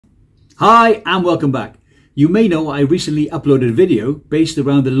Hi and welcome back. You may know I recently uploaded a video based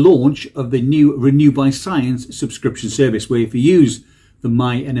around the launch of the new Renue by Science subscription service, where if you use the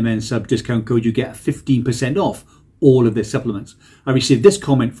MyNMN sub discount code you get 15% off all of their supplements. I received this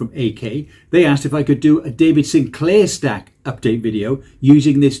comment from AK. They asked if I could do a David Sinclair stack update video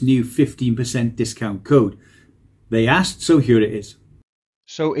using this new 15% discount code. They asked, so here it is.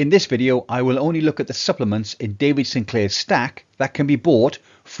 So in this video, I will only look at the supplements in David Sinclair's stack that can be bought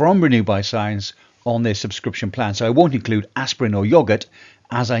from Renue by Science on their subscription plan. So I won't include aspirin or yogurt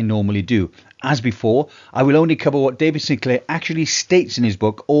as I normally do. As before, I will only cover what David Sinclair actually states in his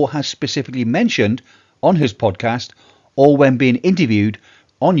book or has specifically mentioned on his podcast or when being interviewed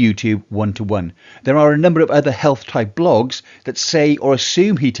on YouTube one-to-one. There are a number of other health type blogs that say or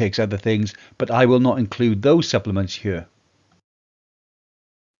assume he takes other things, but I will not include those supplements here.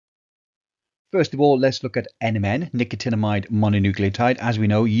 First of all, let's look at NMN, Nicotinamide Mononucleotide, as we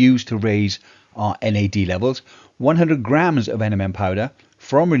know, used to raise our NAD levels. 100 grams of NMN powder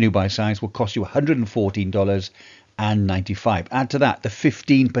from Renue by Science will cost you $114.95. Add to that the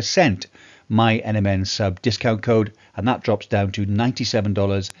 15% MyNMN sub discount code, and that drops down to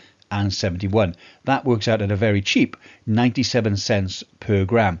 $97.71. That works out at a very cheap 97 cents per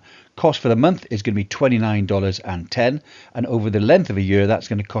gram. Cost for the month is going to be $29.10, and over the length of a year that's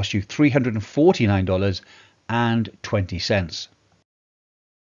going to cost you $349.20.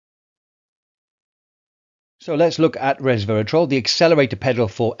 So let's look at resveratrol, the accelerator pedal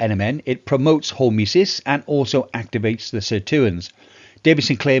for NMN. It promotes hormesis and also activates the sirtuins. David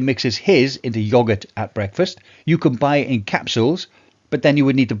Sinclair mixes his into yogurt at breakfast. You can buy it in capsules, but then you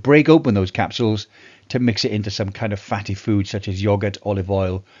would need to break open those capsules to mix it into some kind of fatty food such as yogurt, olive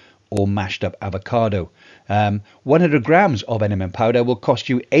oil, or mashed up avocado. 100 grams of NMN powder will cost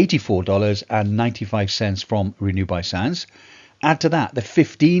you $84.95 from Renue by Science. Add to that the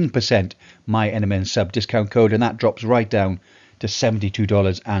 15% MyNMN sub discount code, and that drops right down to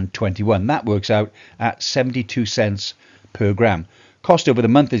 $72.21. That works out at 72 cents per gram. Cost over the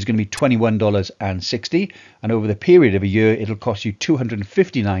month is going to be $21.60, and over the period of a year it'll cost you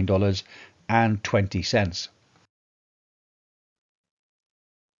 $259.20.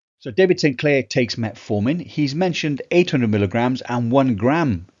 So David Sinclair takes metformin. He's mentioned 800 milligrams and 1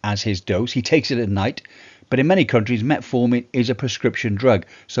 gram as his dose. He takes it at night, but in many countries metformin is a prescription drug,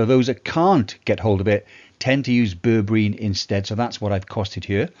 so those that can't get hold of it tend to use berberine instead, so that's what I've costed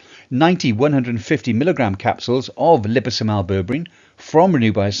here. 90 150 milligram capsules of liposomal berberine from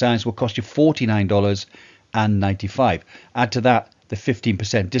Renue by Science will cost you $49.95. Add to that the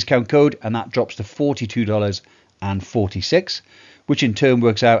 15% discount code, and that drops to $42.46, which in turn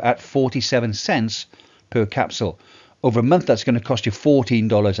works out at 47 cents per capsule. Over a month that's going to cost you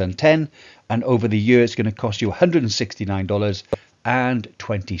 $14.10, and over the year it's going to cost you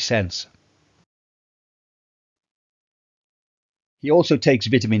 $169.20. He also takes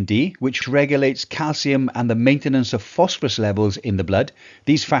vitamin D, which regulates calcium and the maintenance of phosphorus levels in the blood.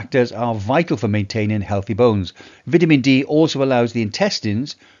 These factors are vital for maintaining healthy bones. Vitamin D also allows the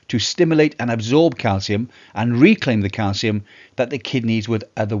intestines to stimulate and absorb calcium and reclaim the calcium that the kidneys would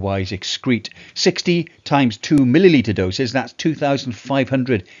otherwise excrete. 60 times 2 milliliter doses, that's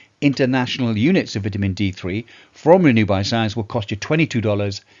 2,500 international units of vitamin D3 from Renue by Science will cost you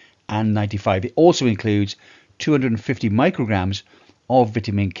 $22.95. It also includes 250 micrograms of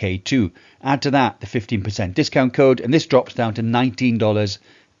vitamin K2. Add to that the 15% discount code, and this drops down to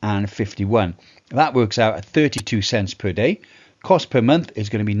 $19.51. That works out at 32 cents per day. Cost per month is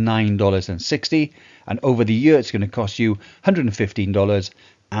going to be $9.60, and over the year it's going to cost you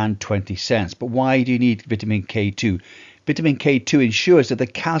 $115.20. But why do you need vitamin K2? Vitamin K2 ensures that the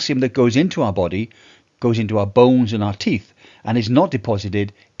calcium that goes into our body goes into our bones and our teeth and is not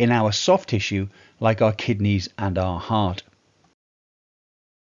deposited in our soft tissue like our kidneys and our heart.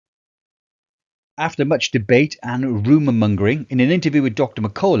 After much debate and rumour mongering, in an interview with Dr.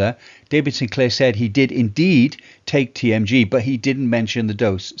 McCullough, David Sinclair said he did indeed take TMG, but he didn't mention the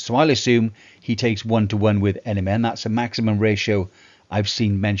dose. So I'll assume he takes 1-to-1 with NMN. That's a maximum ratio I've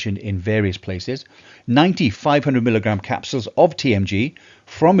seen mentioned in various places. 90 500 milligram capsules of TMG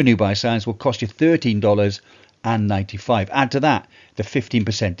from Renue by Science will cost you $13.95. Add to that the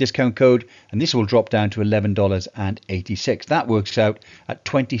 15% discount code, and this will drop down to $11.86. That works out at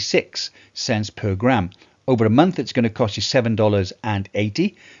 26 cents per gram. Over a month it's going to cost you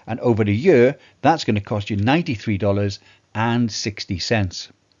 $7.80, and over the year that's going to cost you $93.60.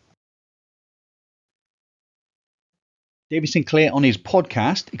 David Sinclair on his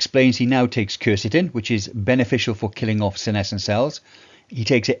podcast explains he now takes quercetin, which is beneficial for killing off senescent cells. He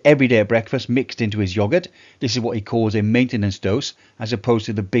takes it every day at breakfast mixed into his yogurt. This is what he calls a maintenance dose, as opposed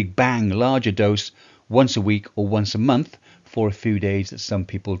to the big bang larger dose once a week or once a month for a few days that some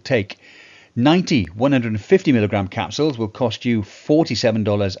people take. 90 150 milligram capsules will cost you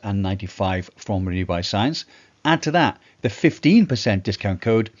 $47.95 from Renue by Science. Add to that the 15% discount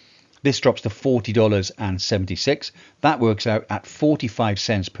code. This drops to $40.76. That works out at 45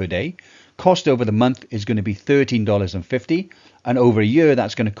 cents per day. Cost over the month is going to be $13.50, and over a year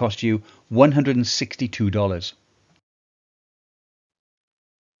that's going to cost you $162.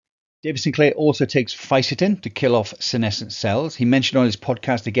 David Sinclair also takes fisetin to kill off senescent cells. He mentioned on his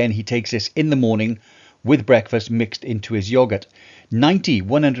podcast again he takes this in the morning with breakfast mixed into his yogurt. 90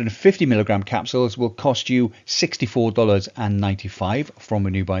 150 milligram capsules will cost you $64.95 from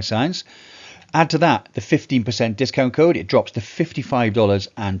Renue by Science. Add to that the 15% discount code, it drops to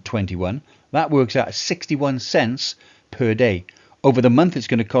 $55.21. That works out at 61 cents per day. Over the month it's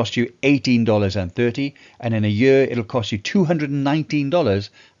going to cost you $18.30, and in a year it'll cost you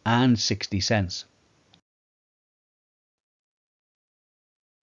 $219.60.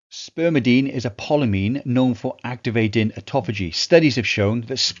 Spermidine is a polyamine known for activating autophagy. Studies have shown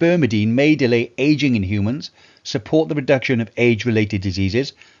that spermidine may delay aging in humans, support the reduction of age-related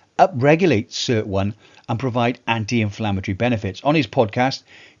diseases, upregulate SIRT1, and provide anti-inflammatory benefits. On his podcast,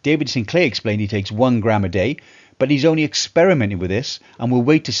 David Sinclair explained he takes 1 gram a day, but he's only experimenting with this and we'll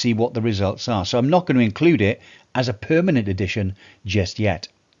wait to see what the results are. So I'm not going to include it as a permanent addition just yet.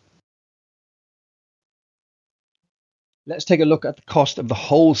 Let's take a look at the cost of the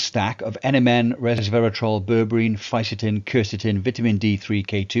whole stack of NMN, resveratrol, berberine, fisetin, quercetin, vitamin D3,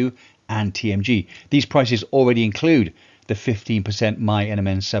 K2 and TMG. These prices already include the 15%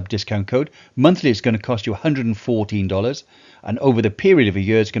 MyNMN sub discount code. Monthly it's going to cost you $114, and over the period of a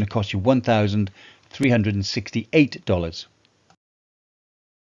year it's going to cost you $1,368.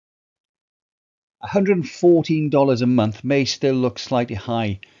 $114 a month may still look slightly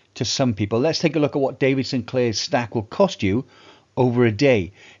high to some people. Let's take a look at what David Sinclair's stack will cost you over a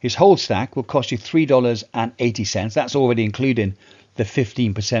day. His whole stack will cost you $3.80. That's already including the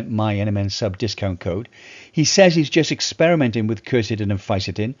 15% MyNMN sub discount code. He says he's just experimenting with quercetin and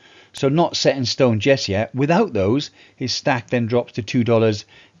fisetin, so not set in stone just yet. Without those, his stack then drops to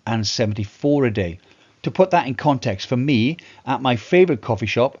 $2.74 a day. To put that in context, for me, at my favourite coffee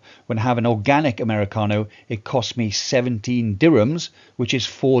shop, when I have an organic Americano, it costs me 17 dirhams, which is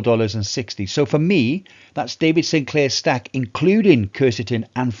 $4.60. So for me, that's David Sinclair's stack, including quercetin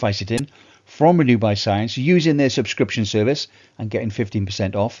and fisetin, from Renue by Science, using their subscription service and getting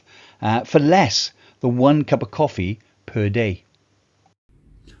 15% off, for less than 1 cup of coffee per day.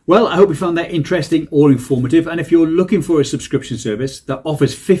 Well, I hope you found that interesting or informative. And if you're looking for a subscription service that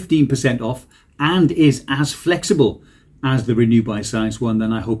offers 15% off and is as flexible as the Renue by Science one,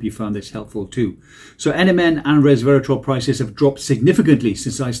 then I hope you found this helpful too. So NMN and resveratrol prices have dropped significantly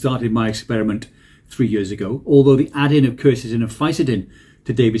since I started my experiment 3 years ago, although the add-in of quercetin and fisetin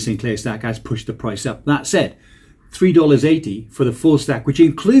to David Sinclair stack has pushed the price up. That said, $3.80 for the full stack, which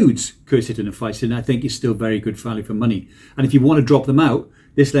includes quercetin and fisetin, I think is still very good value for money. And if you want to drop them out,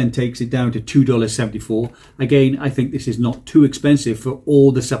 this then takes it down to $2.74. Again, I think this is not too expensive for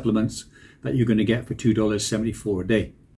all the supplements that you're going to get for $2.74 a day.